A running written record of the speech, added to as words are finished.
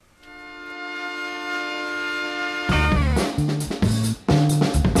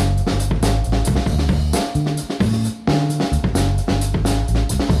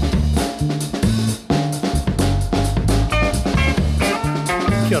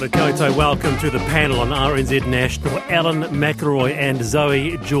Kia ora koutou, welcome to the panel on RNZ National. Alan McElroy and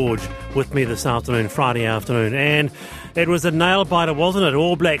Zoe George with me this afternoon, Friday afternoon. And it was a nail-biter, wasn't it?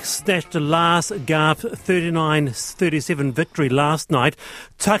 All Blacks snatched a last-gasp 39-37 victory last night,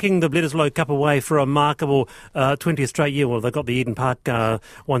 tucking the Bledisloe Cup away for a remarkable 20th straight year. Well, they've got the Eden Park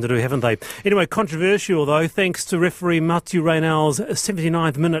one to do, haven't they? Anyway, controversial, though, thanks to referee Matthew Raynell's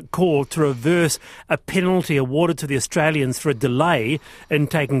 79th minute call to reverse a penalty awarded to the Australians for a delay in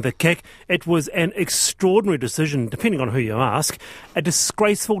taking the kick. It was an extraordinary decision, depending on who you ask. A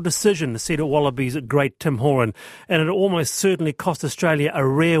disgraceful decision, said Wallabies great Tim Horan, and it almost certainly cost Australia a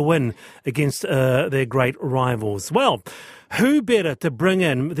rare win against their great rivals. Well, who better to bring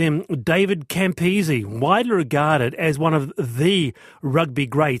in than David Campese, widely regarded as one of the rugby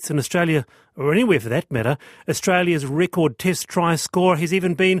greats in Australia, or anywhere for that matter, Australia's record test try scorer. He's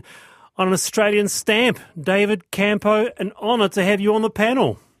even been on an Australian stamp. David Campo, an honour to have you on the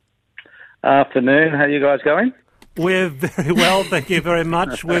panel. Afternoon, how are you guys going? We're very well, thank you very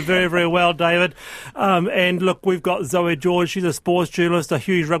much. We're very, very well, David. And look, we've got Zoe George. She's a sports journalist, a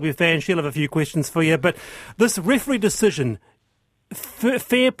huge rugby fan. She'll have a few questions for you. But this referee decision,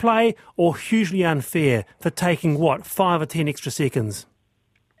 fair play or hugely unfair for taking, 5 or 10 extra seconds?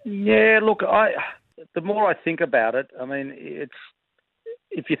 Yeah, look, the more I think about it, I mean,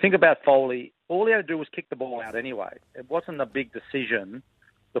 if you think about Foley, all he had to do was kick the ball out anyway. It wasn't a big decision.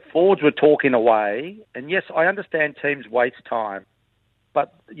 The forwards were talking away, and yes, I understand teams waste time,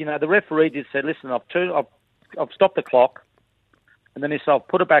 but the referee just said, "Listen, I've stopped the clock," and then he said, "I'll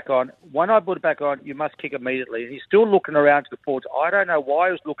put it back on. When I put it back on, you must kick immediately." And he's still looking around to the forwards. I don't know why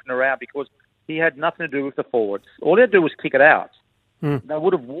he was looking around, because he had nothing to do with the forwards. All he had to do was kick it out. They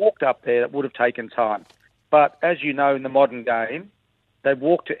would have walked up there. It would have taken time, but as you know, in the modern game, they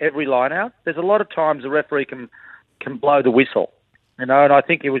walk to every line out. There's a lot of times the referee can blow the whistle. And I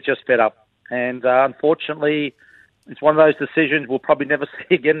think he was just fed up. And unfortunately, it's one of those decisions we'll probably never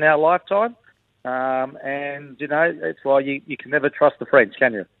see again in our lifetime. And, it's why you can never trust the French,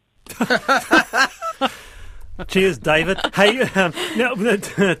 can you? Cheers, David. Hey, now,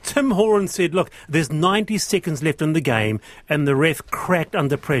 Tim Horan said, look, there's 90 seconds left in the game and the ref cracked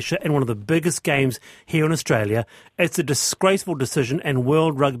under pressure in one of the biggest games here in Australia. It's a disgraceful decision and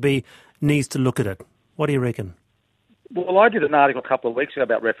World Rugby needs to look at it. What do you reckon? Well, I did an article a couple of weeks ago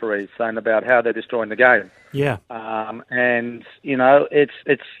about referees, saying about how they're destroying the game. Yeah. And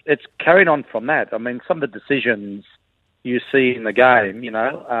it's carried on from that. I mean, some of the decisions you see in the game,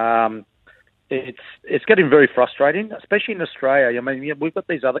 it's getting very frustrating, especially in Australia. I mean, we've got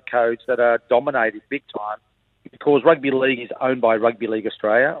these other codes that are dominated big time because Rugby League is owned by Rugby League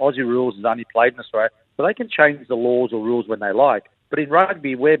Australia. Aussie rules is only played in Australia, so they can change the laws or rules when they like. But in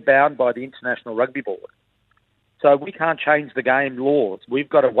rugby, we're bound by the International Rugby Board. So we can't change the game laws. We've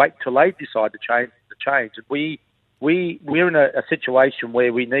got to wait till they decide to change the change. We're in a situation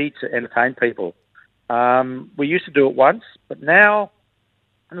where we need to entertain people. We used to do it once, but now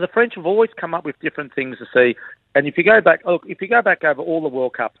the French have always come up with different things to see. And if you go back over all the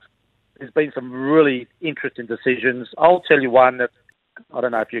World Cups, there's been some really interesting decisions. I'll tell you one that I don't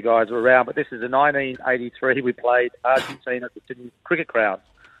know if you guys were around, but this is in 1983. We played Argentina at the Sydney Cricket Ground.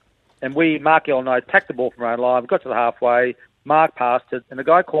 And Mark and I attacked the ball from our own line. We got to the halfway. Mark passed it. And a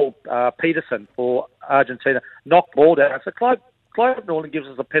guy called Peterson for Argentina knocked the ball down. So Clive Norton gives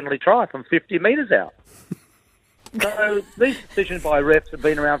us a penalty try from 50 metres out. So these decisions by refs have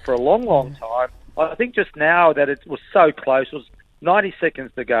been around for a long, long time. I think just now that it was so close, it was 90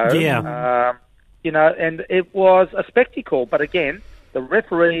 seconds to go. Yeah. And it was a spectacle. But again, the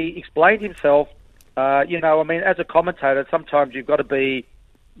referee explained himself. As a commentator, sometimes you've got to be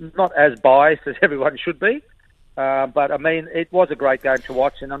not as biased as everyone should be, but I mean, it was a great game to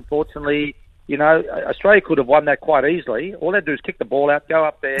watch, and unfortunately, Australia could have won that quite easily. All they had to do is kick the ball out, go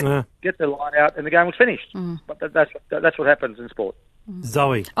up there, get the line out, and the game was finished. But that's what happens in sport.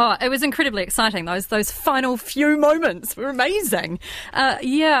 Zoe. Oh, it was incredibly exciting. Those final few moments were amazing.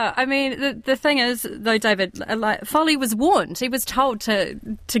 I mean, the thing is, though, David, Foley was warned. He was told to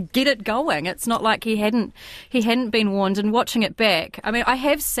get it going. It's not like he hadn't been warned. And watching it back, I mean, I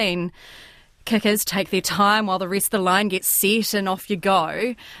have seen kickers take their time while the rest of the line gets set and off you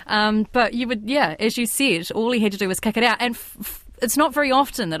go. But you would, as you said, all he had to do was kick it out. And it's not very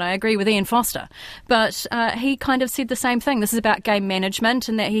often that I agree with Ian Foster, but he kind of said the same thing. This is about game management,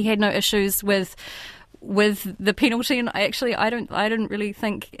 and that he had no issues with the penalty. And I didn't really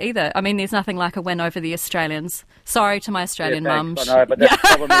think either. I mean, there's nothing like a win over the Australians. Sorry to my Australian mums. I know, but that's the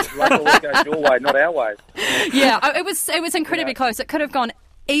problem is rugby always goes your way, not our way. Yeah, it was incredibly close. It could have gone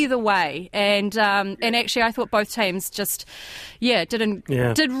either way. And actually, I thought both teams just,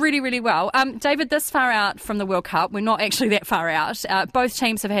 did really, really well. David, this far out from the World Cup, we're not actually that far out. Both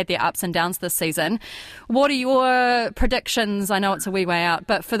teams have had their ups and downs this season. What are your predictions? I know it's a wee way out,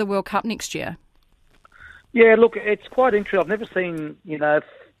 but for the World Cup next year? Yeah, look, it's quite interesting. I've never seen,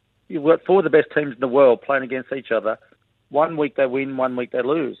 you've got four of the best teams in the world playing against each other. 1 week they win, 1 week they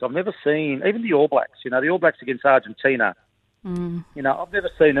lose. I've never seen, even the All Blacks, the All Blacks against Argentina. I've never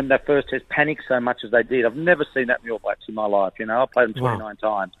seen them, that first test, panic so much as they did. I've never seen that in the All Blacks in my life. I've played them 29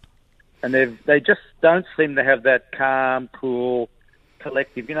 times. And they just don't seem to have that calm, cool,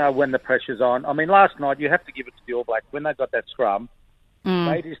 collective, when the pressure's on. I mean, last night, you have to give it to the All Blacks. When they got that scrum,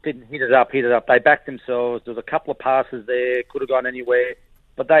 they just didn't hit it up. They backed themselves. There was a couple of passes there, could have gone anywhere,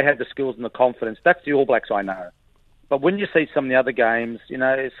 but they had the skills and the confidence. That's the All Blacks I know. But when you see some of the other games,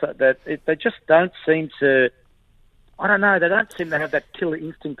 they just don't seem to, I don't know, they don't seem to have that killer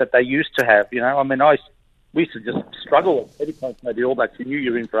instinct that they used to have. We used to just struggle every time they the All Blacks. You knew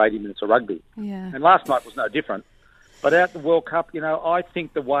you were in for 80 minutes of rugby. Yeah. And last night was no different. But out the World Cup, I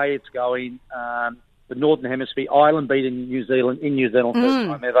think the way it's going, the Northern Hemisphere, Ireland beating New Zealand in New Zealand first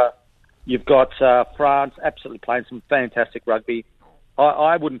time ever. You've got France absolutely playing some fantastic rugby.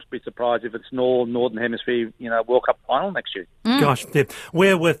 I wouldn't be surprised if it's Northern Hemisphere, World Cup final next year. Gosh,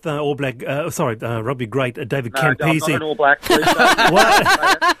 we're with All Black, rugby great David Campese. I'm not an All Black.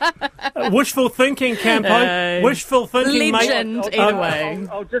 Wishful thinking, Campo. Wishful thinking, legend, mate. Either way.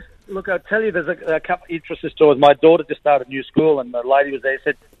 I'll just look. I'll tell you, there's a couple of interesting stories. My daughter just started a new school, and the lady was there.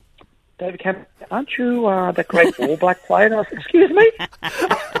 Said, "David Camp, aren't you that great All Black player?" And I said, "Excuse me."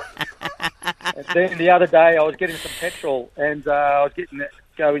 And then the other day, I was getting some petrol, and I was getting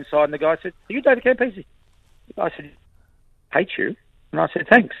go inside, and the guy said, "Are you David Campese?" I said, "Hate you." And I said,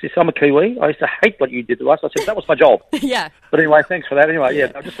 "Thanks. He said, I'm a Kiwi. I used to hate what you did to us." I said, "That was my job." Yeah. But anyway, thanks for that. Anyway,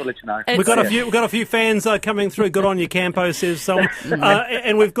 I just want to let you know. We've got a few fans coming through. Good on you, Campo, says someone.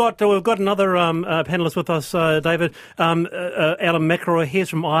 And we've got another panellist with us, David. Alan McElroy. He's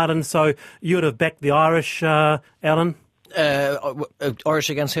from Ireland, so you would have backed the Irish, Alan. Irish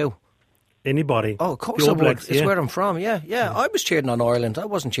against who? Anybody. Oh, of course I would. It's where I'm from, yeah. I was cheering on Ireland. I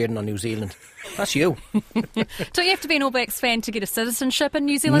wasn't cheering on New Zealand. That's you. Do you have to be an All Blacks fan to get a citizenship in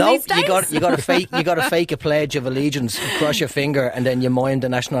New Zealand no, these days? you got to fake a pledge of allegiance, cross your finger, and then you mime the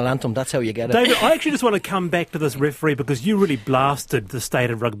national anthem. That's how you get it. David, I actually just want to come back to this referee because you really blasted the state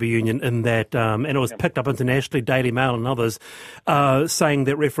of rugby union in that, and it was picked up internationally, Daily Mail and others, saying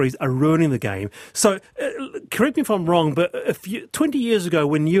that referees are ruining the game. So, correct me if I'm wrong, but 20 years ago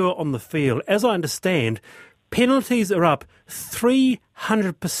when you were on the field, as I understand, penalties are up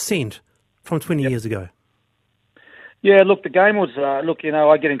 300% from 20 years ago. Yeah, look, the game was, I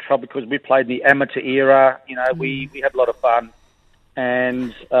get in trouble because we played the amateur era. We had a lot of fun.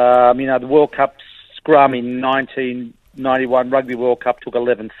 And, the World Cup scrum in 1991, Rugby World Cup, took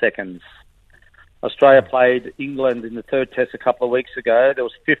 11 seconds. Australia played England in the third test a couple of weeks ago. There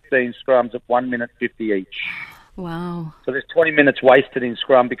was 15 scrums at 1 minute 50 each. Wow. So there's 20 minutes wasted in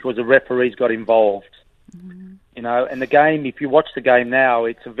scrum because the referees got involved. And the game, if you watch the game now,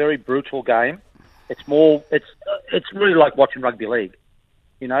 it's a very brutal game. It's really like watching rugby league.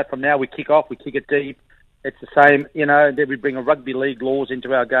 From now we kick off, we kick it deep. It's the same, then we bring a rugby league laws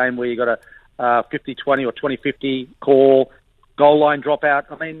into our game where you got a 50-20 or 20-50 call, goal line dropout.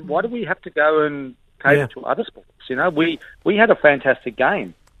 I mean, why do we have to go and cater to other sports? We had a fantastic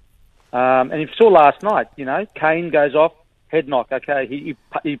game. And if you saw last night, Kane goes off, head knock. Okay, he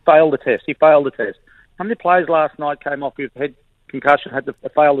failed the test. How many players last night came off with head concussion, had to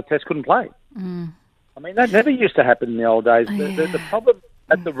fail the test, couldn't play? I mean, that never used to happen in the old days. The problem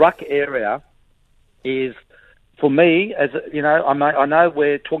at the ruck area is, for me, I know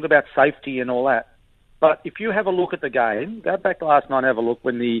we're talking about safety and all that, but if you have a look at the game, go back last night and have a look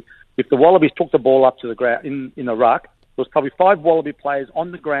if the Wallabies took the ball up to the ground in the ruck, there was probably 5 Wallaby players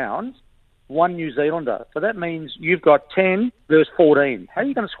on the ground, 1 New Zealander. So that means you've got 10 versus 14. How are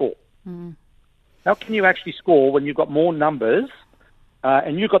you going to score? How can you actually score when you've got more numbers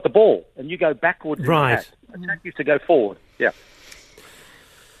and you've got the ball and you go backwards? Right. Attack used to go forward. Yeah.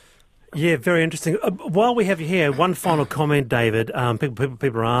 Yeah, very interesting. While we have you here, one final comment, David.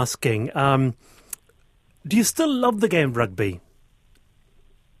 People are asking, do you still love the game of rugby?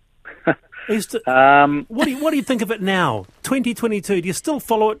 What do you think of it now, 2022? Do you still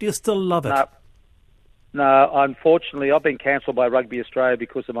follow it? Do you still love it? No, unfortunately, I've been cancelled by Rugby Australia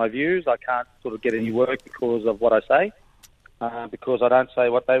because of my views. I can't sort of get any work because of what I say, because I don't say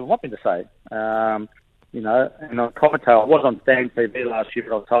what they want me to say. And on commentator, I was on Stan TV last year,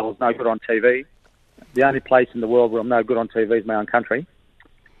 but I was told I was no good on TV. The only place in the world where I'm no good on TV is my own country.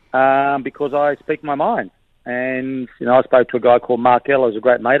 because I speak my mind. And, I spoke to a guy called Mark Ella, who's a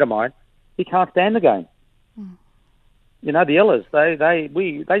great mate of mine. He can't stand the game. The Ellas,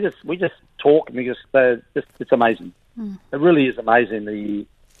 we just talk and it's amazing. It really is amazing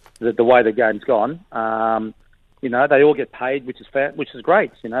the way the game's gone. They all get paid, which is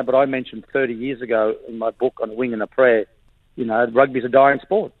great. But I mentioned 30 years ago in my book on Wing and a Prayer, rugby's a dying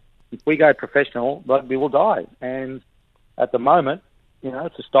sport. If we go professional, rugby will die. And at the moment,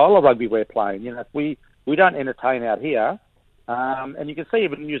 it's a style of rugby we're playing. If we don't entertain out here, and you can see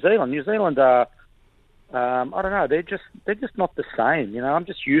even in New Zealand. New Zealand are, I don't know, they're just not the same. I'm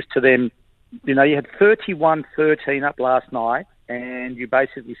just used to them. You had 31-13 up last night, and you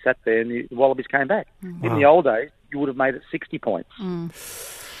basically sat there, and the Wallabies came back. Wow. In the old days, you would have made it 60 points.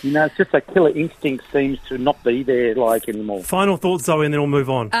 It's just that killer instinct seems to not be there anymore. Final thoughts, Zoe, and then we'll move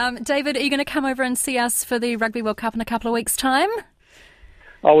on. David, are you going to come over and see us for the Rugby World Cup in a couple of weeks' time?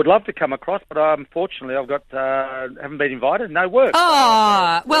 I would love to come across, but unfortunately I've got haven't been invited. No work.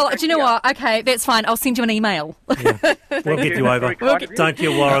 Oh, well, do you know what? Okay, that's fine. I'll send you an email. Yeah. We'll get you over. Don't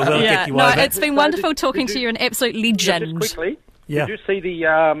you worry, we'll get you over. It's been wonderful talking to you, an absolute legend. Just quickly, did you see the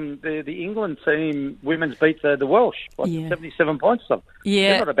England team women's beat the Welsh? 77 points.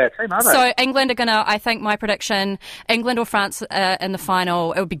 They're not a bad team, are they? So England are going to, I think my prediction, England or France in the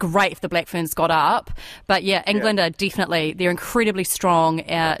final. It would be great if the Black Ferns got up. But England are definitely, they're incredibly strong.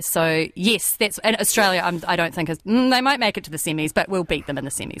 So yes, and Australia, I don't think they might make it to the semis, but we'll beat them in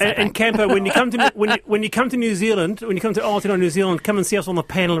the semis. And Campo, when you come to when you come to New Zealand, when you come to Aotearoa, New Zealand, come and see us on the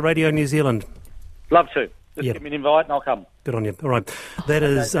panel at Radio New Zealand. Love to. Just give me an invite and I'll come. Good on you. All right. That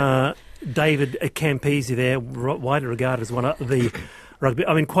is David Campese there, widely regarded as one of the rugby.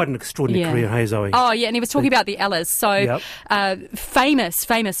 I mean, quite an extraordinary career, hey, Zoe? Oh, yeah, and he was talking about the Ellas. So, famous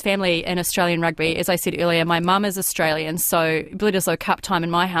family in Australian rugby. As I said earlier, my mum is Australian, so Bledisloe Cup time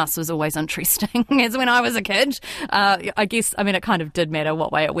in my house was always interesting, as when I was a kid. I guess, I mean, it kind of did matter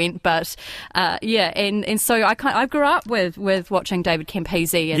what way it went, but, and so I grew up with watching David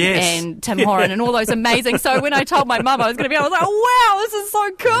Campese and Tim Horan and all those amazing. So when I told my mum I was going to be, I was like, oh, wow, this is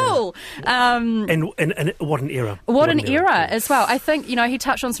so cool. And what an era. What an era as well. I think, he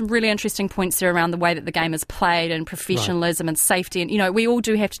touched on some really interesting points there around the way that the game is played and professionalism and safety. And, we all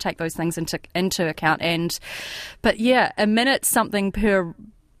do have to take those things into account. But a minute something per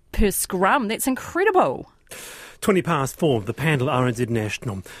scrum, that's incredible. 4:20, the panel RNZ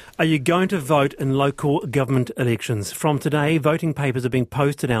National. Are you going to vote in local government elections? From today, voting papers are being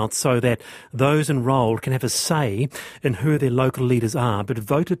posted out so that those enrolled can have a say in who their local leaders are. But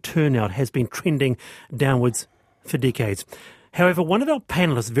voter turnout has been trending downwards for decades. However, one of our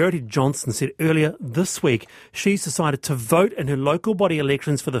panellists, Verity Johnson, said earlier this week she's decided to vote in her local body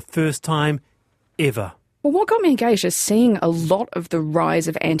elections for the first time ever. Well, what got me engaged is seeing a lot of the rise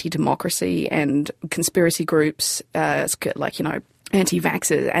of anti-democracy and conspiracy groups,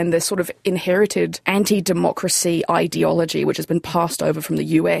 anti-vaxxers, and the sort of inherited anti-democracy ideology which has been passed over from the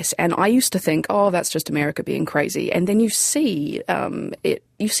US. And I used to think, that's just America being crazy. And then you see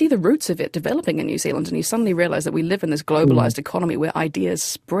you see the roots of it developing in New Zealand, and you suddenly realise that we live in this globalised economy where ideas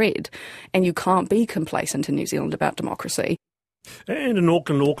spread, and you can't be complacent in New Zealand about democracy. And in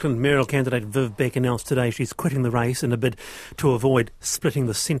Auckland mayoral candidate Viv Beck announced today she's quitting the race in a bid to avoid splitting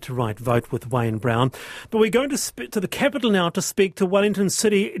the centre-right vote with Wayne Brown. But we're going to the capital now to speak to Wellington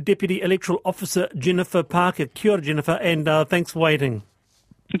City Deputy Electoral Officer Jennifer Parker. Kia ora, Jennifer, and thanks for waiting.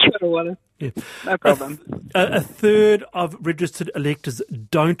 Kia ora, Wallace. Yeah. No problem. A third of registered electors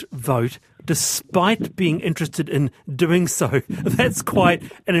don't vote despite being interested in doing so. That's quite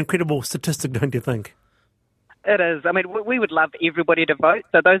an incredible statistic, don't you think? It is. I mean, we would love everybody to vote.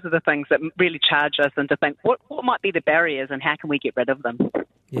 So those are the things that really charge us into think, what might be the barriers and how can we get rid of them?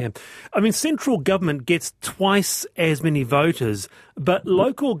 Yeah. I mean, central government gets twice as many voters, but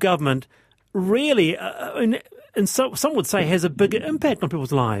local government really, and so some would say, has a bigger impact on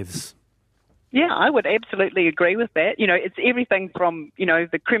people's lives. Yeah, I would absolutely agree with that. It's everything from,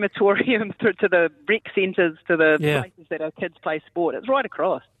 the crematorium to the rec centres to the places that our kids play sport. It's right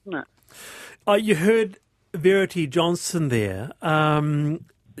across, isn't it? You heard Verity Johnson there.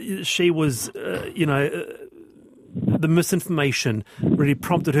 She was, the misinformation really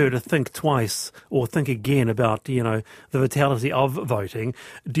prompted her to think twice or think again about, the vitality of voting.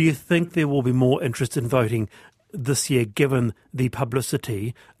 Do you think there will be more interest in voting this year given the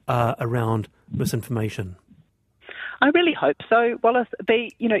publicity around misinformation? I really hope so, Wallace.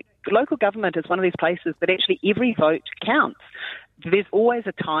 Local government is one of these places that actually every vote counts. there's always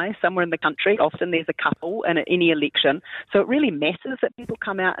a tie somewhere in the country. Often there's a couple in any election. So it really matters that people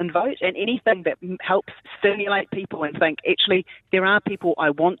come out and vote, and anything that helps stimulate people and think, actually, there are people I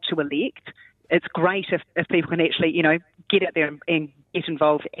want to elect. It's great if people can actually, get out there and get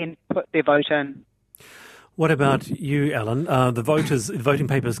involved and put their vote in. What about you, Alan? The voting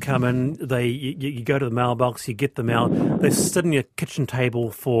papers come in. You go to the mailbox, you get them out. They sit on your kitchen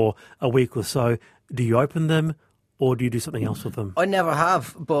table for a week or so. Do you open them, or do you do something else with them? I never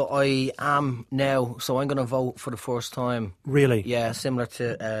have, but I am now, so I'm going to vote for the first time. Really? Yeah, similar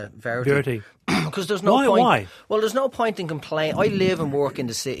to Verity. Because there's no point. Why? Well, there's no point in complaining. I live and work in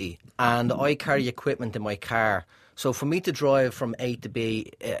the city, and I carry equipment in my car. So for me to drive from A to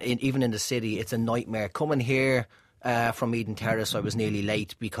B, even in the city, it's a nightmare. Coming here from Eden Terrace, I was nearly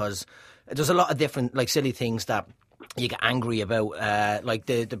late because there's a lot of different silly things that you get angry about. Like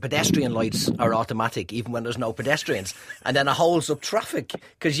the pedestrian lights are automatic even when there's no pedestrians, and then it holds up traffic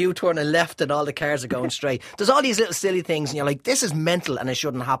because you turn a left and all the cars are going straight. There's all these little silly things and you're like, this is mental and it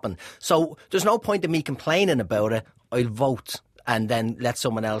shouldn't happen. So there's no point in me complaining about it. I'll vote and then let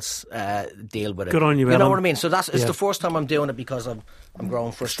someone else deal with it. Good on you, Alan. You know what I mean? So it's the first time I'm doing it because I'm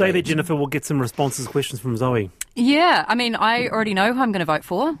growing frustrated. Stay there, Jennifer. We'll get some responses, questions from Zoe. Yeah, I mean, I already know who I'm going to vote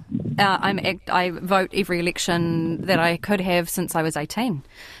for. I vote every election that I could have since I was 18.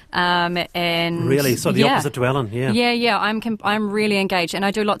 And really, so the opposite to Ellen, yeah. I'm really engaged, and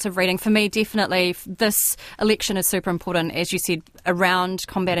I do lots of reading. For me, definitely, this election is super important, as you said, around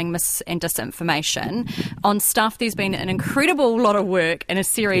combating mis and disinformation on stuff. There's been an incredible lot of work in a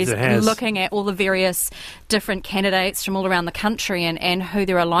series looking at all the various different candidates from all around the country and who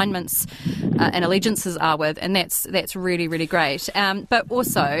their alignments and allegiances are with, and that's really, really great. But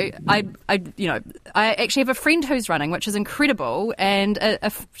also, I actually have a friend who's running, which is incredible, and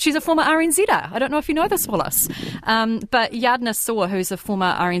she's a former RNZer. I don't know if you know this, Wallace. But Yardna Saw, who's a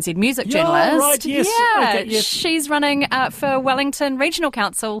former RNZ music journalist. Right, yes. Yeah, okay, yes. She's running for Wellington Regional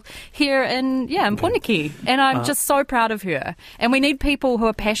Council here in Puniki. And I'm just so proud of her. And we need people who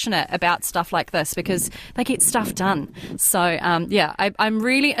are passionate about stuff like this because they get stuff done. So, I'm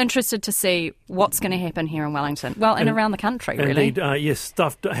really interested to see what's going to happen here in Wellington. Well, and around the country, really. Indeed, yes,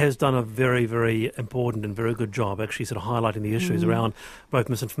 Stuff has done a very, very important and very good job actually sort of highlighting the issues around both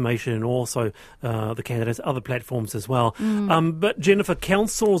misinformation and also the candidates, other platforms as well. But Jennifer,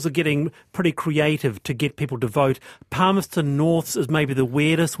 councils are getting pretty creative to get people to vote. Palmerston North's is maybe the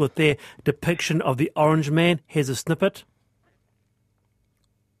weirdest with their depiction of the Orange Man. Here's a snippet.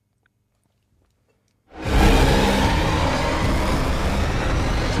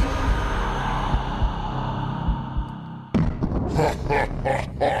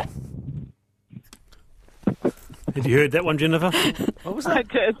 Had you heard that one, Jennifer? What was that? I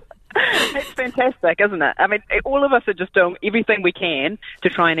did. It's fantastic, isn't it? I mean, all of us are just doing everything we can to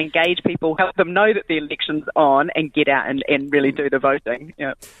try and engage people, help them know that the election's on and get out and really do the voting.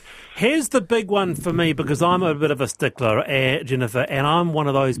 Yeah. Here's the big one for me, because I'm a bit of a stickler, Jennifer, and I'm one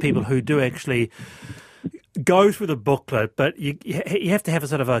of those people who do actually go through the booklet, but you have to have a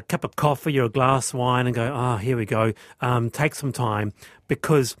sort of a cup of coffee or a glass of wine and go, here we go, take some time,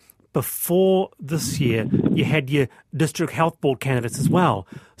 because before this year, you had your District Health Board candidates as well.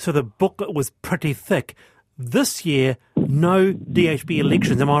 So the booklet was pretty thick. This year, no DHB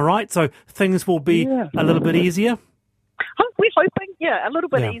elections. Am I right? So things will be a little bit easier? We're hoping, a little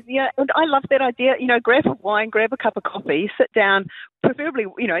bit easier. And I love that idea. Grab a wine, grab a cup of coffee, sit down, preferably,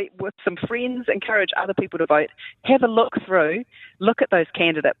 with some friends, encourage other people to vote, have a look through, look at those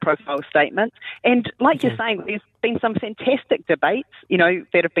candidate profile statements. And like you're saying, there's been some fantastic debates,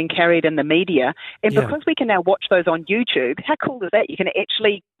 that have been carried in the media. And because we can now watch those on YouTube, how cool is that? You can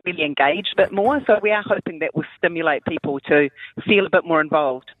actually really engage a bit more. So we are hoping that will stimulate people to feel a bit more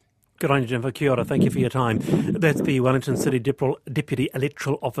involved. Good on you, Jennifer. Kia ora. Thank you for your time. That's the Wellington City Deputy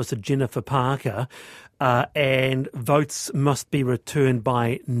Electoral Officer, Jennifer Parker. And votes must be returned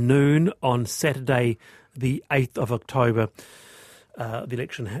by noon on Saturday, the 8th of October. The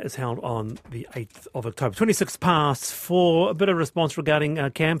election is held on the 8th of October. 26 past for a bit of response regarding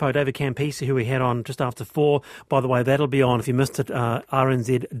Campo, David Campisi, who we had on just after 4. By the way, that'll be on, if you missed it, rnz.co.nz/the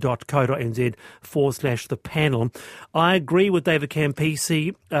panel. I agree with David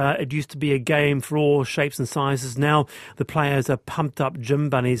Campisi. It used to be a game for all shapes and sizes. Now the players are pumped up gym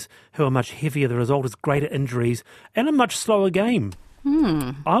bunnies who are much heavier. The result is greater injuries and a much slower game.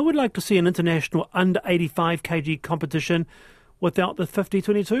 I would like to see an international under 85 kg competition without the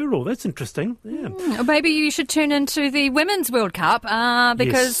 50-22 rule. That's interesting. Yeah. Or maybe you should tune into the Women's World Cup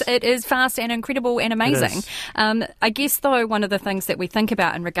because it is fast and incredible and amazing. I guess, though, one of the things that we think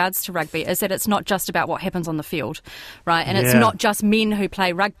about in regards to rugby is that it's not just about what happens on the field, right? And it's not just men who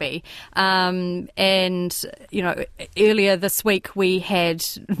play rugby. And, you know, earlier this week we had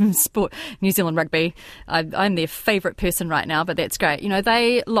New Zealand Rugby. I'm their favourite person right now, but that's great. You know,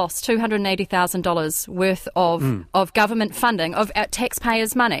 they lost $280,000 worth of government funding, of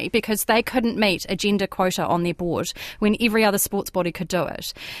taxpayers' money, because they couldn't meet a gender quota on their board when every other sports body could do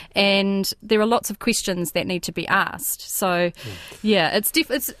it. And there are lots of questions that need to be asked. So,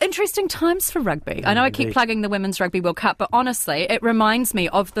 it's interesting times for rugby. I know I keep plugging the Women's Rugby World Cup, but honestly, it reminds me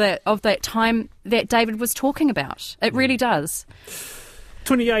of that time that David was talking about. It really does.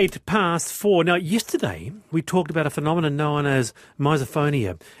 4:28. Now, yesterday we talked about a phenomenon known as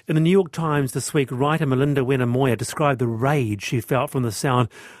misophonia. In the New York Times this week, writer Melinda Wenner-Moyer described the rage she felt from the sound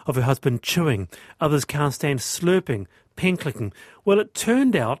of her husband chewing. Others can't stand slurping, pen clicking. Well, it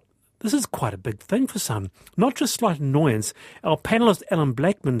turned out this is quite a big thing for some, not just slight annoyance. Our panellist Alan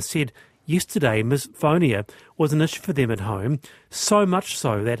Blackman said yesterday misophonia was an issue for them at home, so much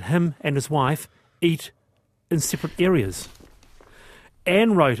so that him and his wife eat in separate areas.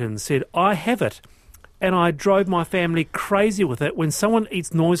 Anne wrote in and said, I have it, and I drove my family crazy with it. When someone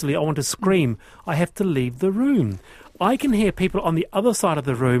eats noisily, I want to scream. I have to leave the room. I can hear people on the other side of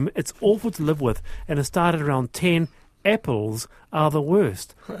the room. It's awful to live with, and it started around 10. Apples are the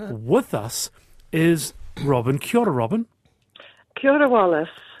worst. With us is Robin. Kia ora, Robin. Kia ora, Wallace.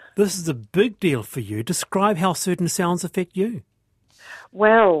 This is a big deal for you. Describe how certain sounds affect you.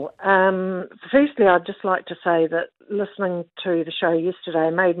 Well, firstly, I'd just like to say that listening to the show yesterday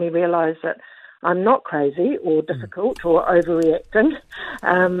made me realise that I'm not crazy or difficult or overreacting,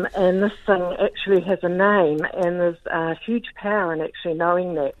 and this thing actually has a name, and there's a huge power in actually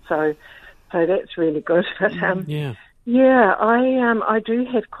knowing that. So that's really good. But I do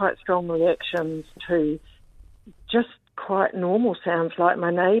have quite strong reactions to just quite normal sounds like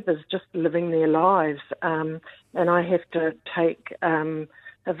my neighbours just living their lives, and I have to take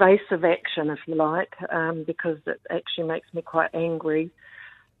evasive action, if you like, because it actually makes me quite angry.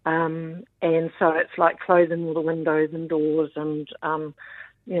 And so it's like closing all the windows and doors and,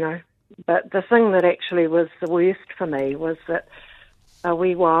 but the thing that actually was the worst for me was that a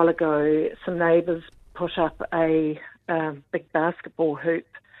wee while ago some neighbours put up a big basketball hoop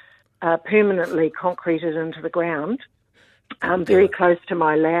permanently concreted into the ground very close to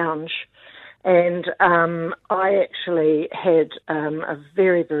my lounge. And I actually had a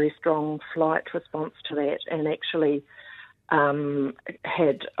very, very strong flight response to that, and actually I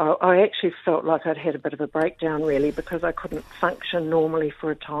actually felt like I'd had a bit of a breakdown, really, because I couldn't function normally for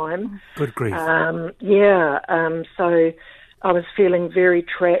a time. Good grief. So I was feeling very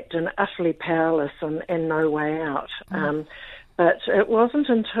trapped and utterly powerless and no way out. But it wasn't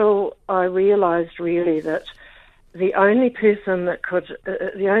until I realised really that the only person that could,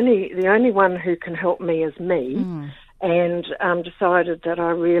 the only one who can help me is me, and decided that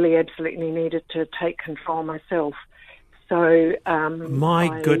I really absolutely needed to take control myself. So,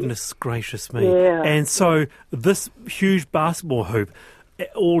 goodness gracious me! Yeah. And so this huge basketball hoop,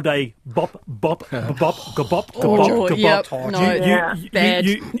 all day bop bop bop bop bop bop.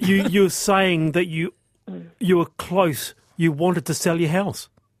 You're saying that you were close. You wanted to sell your house.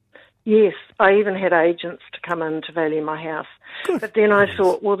 Yes, I even had agents to come in to value my house. Good. But then I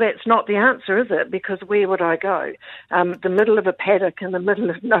thought, well, that's not the answer, is it? Because where would I go? The middle of a paddock in the middle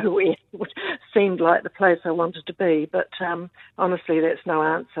of nowhere seemed like the place I wanted to be. But honestly, that's no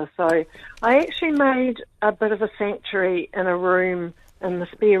answer. So I actually made a bit of a sanctuary in a room, in the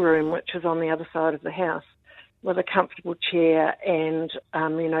spare room, which is on the other side of the house, with a comfortable chair and,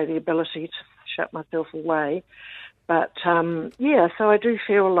 the ability to shut myself away. But, so I do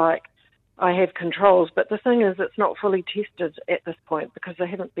feel like I have controls, but the thing is it's not fully tested at this point because I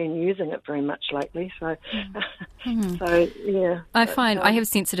haven't been using it very much lately. So, I find I have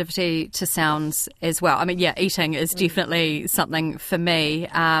sensitivity to sounds as well. I mean, eating is definitely something for me.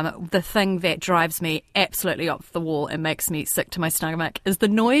 The thing that drives me absolutely off the wall and makes me sick to my stomach is the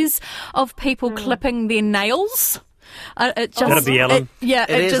noise of people clipping their nails. That'll be Ellen. We've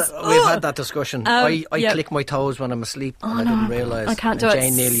had that discussion. I click my toes when I'm asleep, and I didn't realise. I can't do it.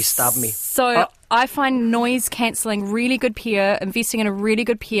 Jane nearly stabbed me. So I find noise cancelling really good pair, investing in a really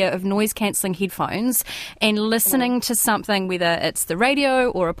good pair of noise cancelling headphones and listening to something, whether it's the radio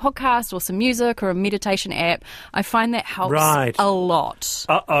or a podcast or some music or a meditation app. I find that helps a lot.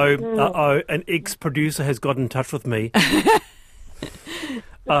 An ex-producer has got in touch with me.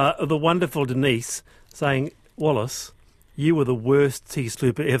 The wonderful Denise saying, Wallace, you were the worst tea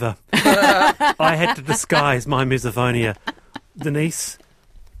slooper ever. I had to disguise my misophonia. Denise,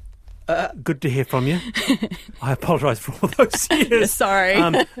 good to hear from you. I apologise for all those years. Sorry.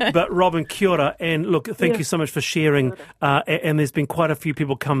 But Robin, kia ora, and look, thank you so much for sharing. And there's been quite a few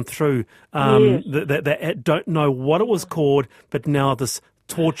people come through that don't know what it was called, but now this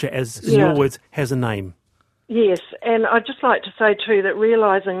torture, as in your words, has a name. Yes, and I'd just like to say too that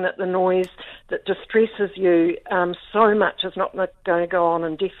realising that the noise that distresses you so much is not going to go on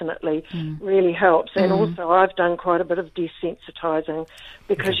indefinitely really helps. And also I've done quite a bit of desensitising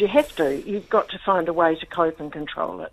because you have to. You've got to find a way to cope and control it.